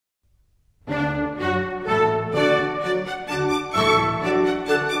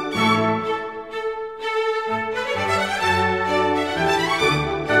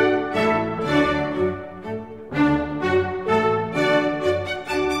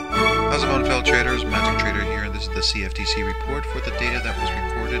How's it going, fellow traders? Magic Trader here, and this is the CFTC report for the data that was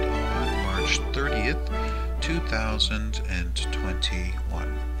recorded on March 30th,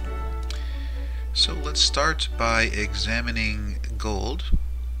 2021. So let's start by examining gold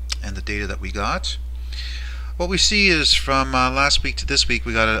and the data that we got. What we see is from last week to this week,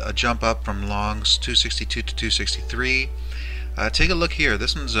 we got a jump up from longs 262 to 263. Take a look here.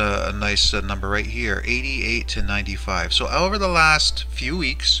 This one's a nice number right here, 88 to 95. So over the last few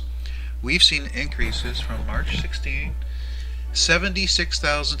weeks, we've seen increases from March 16,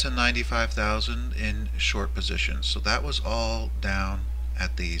 76,000 to 95,000 in short positions. So that was all down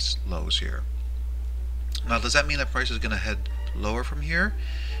at these lows here. Now, does that mean that price is going to head lower from here?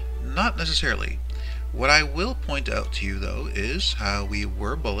 Not necessarily. What I will point out to you, though, is how we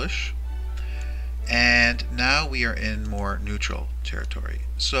were bullish, and now we are in more neutral territory.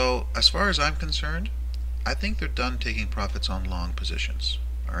 So as far as I'm concerned, I think they're done taking profits on long positions.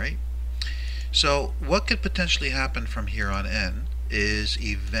 All right. So what could potentially happen from here on in is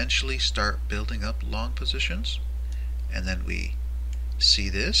eventually start building up long positions, and then we see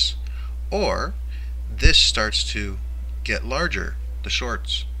this, or this starts to get larger, the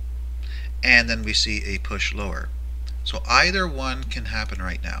shorts, and then we see a push lower. So either one can happen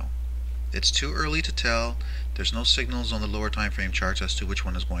right now. It's too early to tell. There's no signals on the lower time frame charts as to which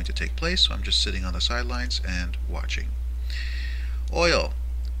one is going to take place, so I'm just sitting on the sidelines and watching. Oil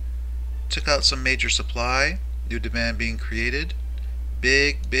took out some major supply, new demand being created,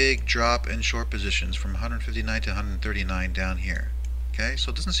 big drop in short positions from 159 to 139 down here. Okay, so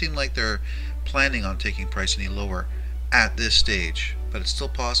it doesn't seem like they're planning on taking price any lower at this stage, but it's still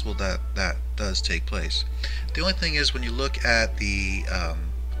possible that that does take place. The only thing is, when you look at the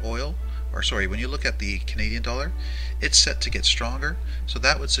when you look at the Canadian dollar, it's set to get stronger, so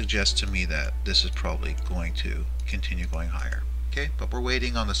that would suggest to me that this is probably going to continue going higher. Okay, but we're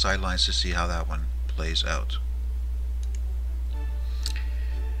waiting on the sidelines to see how that one plays out.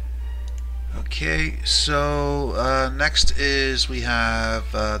 Okay, so next is we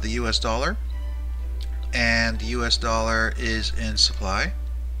have the US dollar, and the US dollar is in supply,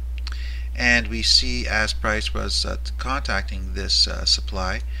 and we see as price was contacting this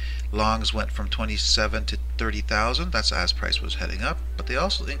supply, longs went from 27 to 30,000. That's as price was heading up, but they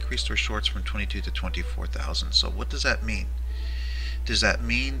also increased their shorts from 22 to 24,000. So what does that mean? Does that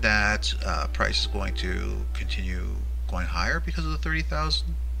mean that price is going to continue going higher because of the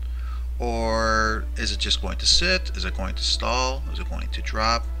 30,000? Or is it just going to sit? Is it going to stall? Is it going to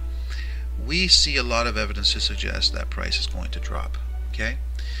drop? We see a lot of evidence to suggest that price is going to drop. Okay,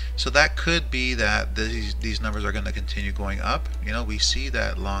 so that could be that these numbers are going to continue going up. You know, we see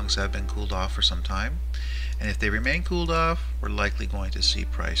that longs have been cooled off for some time, and if they remain cooled off, we're likely going to see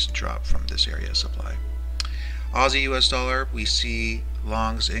price drop from this area of supply. Aussie US dollar, we see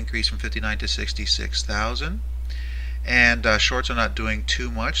longs increase from 59 to 66,000, and shorts are not doing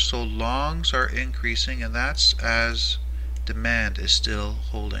too much, so longs are increasing, and that's as demand is still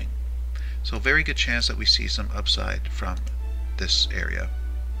holding. So very good chance that we see some upside from this area.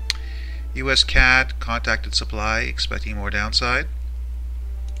 US CAD contacted supply, expecting more downside.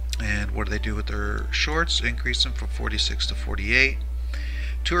 And what do they do with their shorts? Increase them from 46 to 48.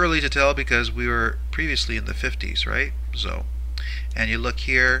 Too early to tell because we were previously in the 50s, right? So, and you look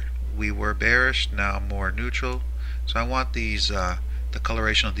here, we were bearish, now more neutral. So I want these the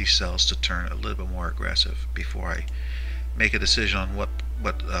coloration of these cells to turn a little bit more aggressive before I make a decision on what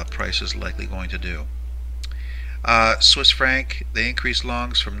price is likely going to do. Swiss franc, they increased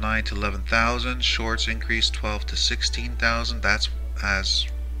longs from 9 to 11,000, shorts increased 12 to 16,000. That's as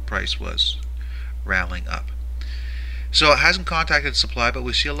price was rallying up. So it hasn't contacted supply, but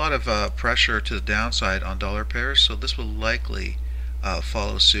we see a lot of pressure to the downside on dollar pairs, so this will likely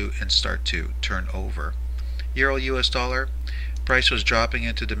follow suit and start to turn over. Euro US dollar, price was dropping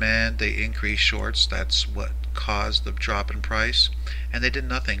into demand, they increased shorts, that's what caused the drop in price, and they did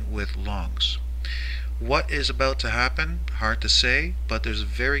nothing with longs. What is about to happen? Hard to say, but there's a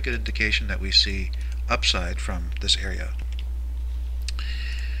very good indication that we see upside from this area.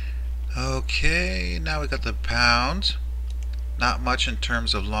 Okay, now we got the pound. Not much in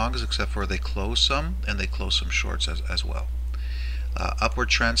terms of longs, except for they close some, and they close some shorts as well. Upward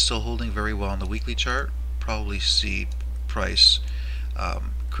trend still holding very well on the weekly chart. Probably see price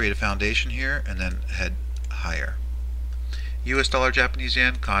create a foundation here and then head higher. US dollar Japanese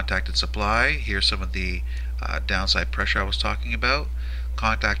yen contacted supply. Here's some of the downside pressure I was talking about.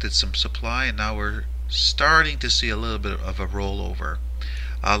 Contacted some supply, and now we're starting to see a little bit of a rollover.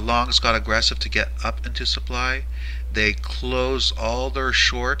 Longs got aggressive to get up into supply. They closed all their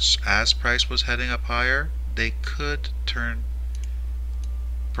shorts as price was heading up higher. They could turn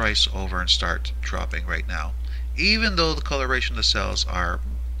price over and start dropping right now. Even though the coloration of the cells are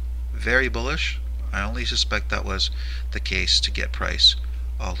very bullish, I only suspect that was the case to get price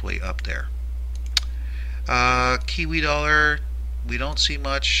all the way up there. Kiwi dollar, we don't see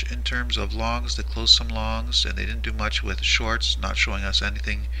much in terms of longs. They closed some longs and they didn't do much with shorts, not showing us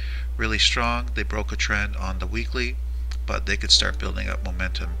anything really strong. They broke a trend on the weekly, but they could start building up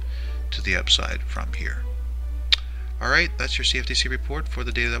momentum to the upside from here. Alright, that's your CFTC report for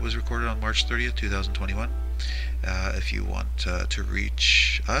the data that was recorded on March 30th, 2021. If you want to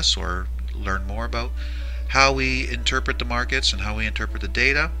reach us or learn more about how we interpret the markets and how we interpret the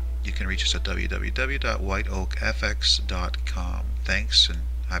data, you can reach us at www.whiteoakfx.com. Thanks, and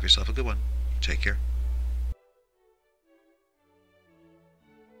have yourself a good one. Take care.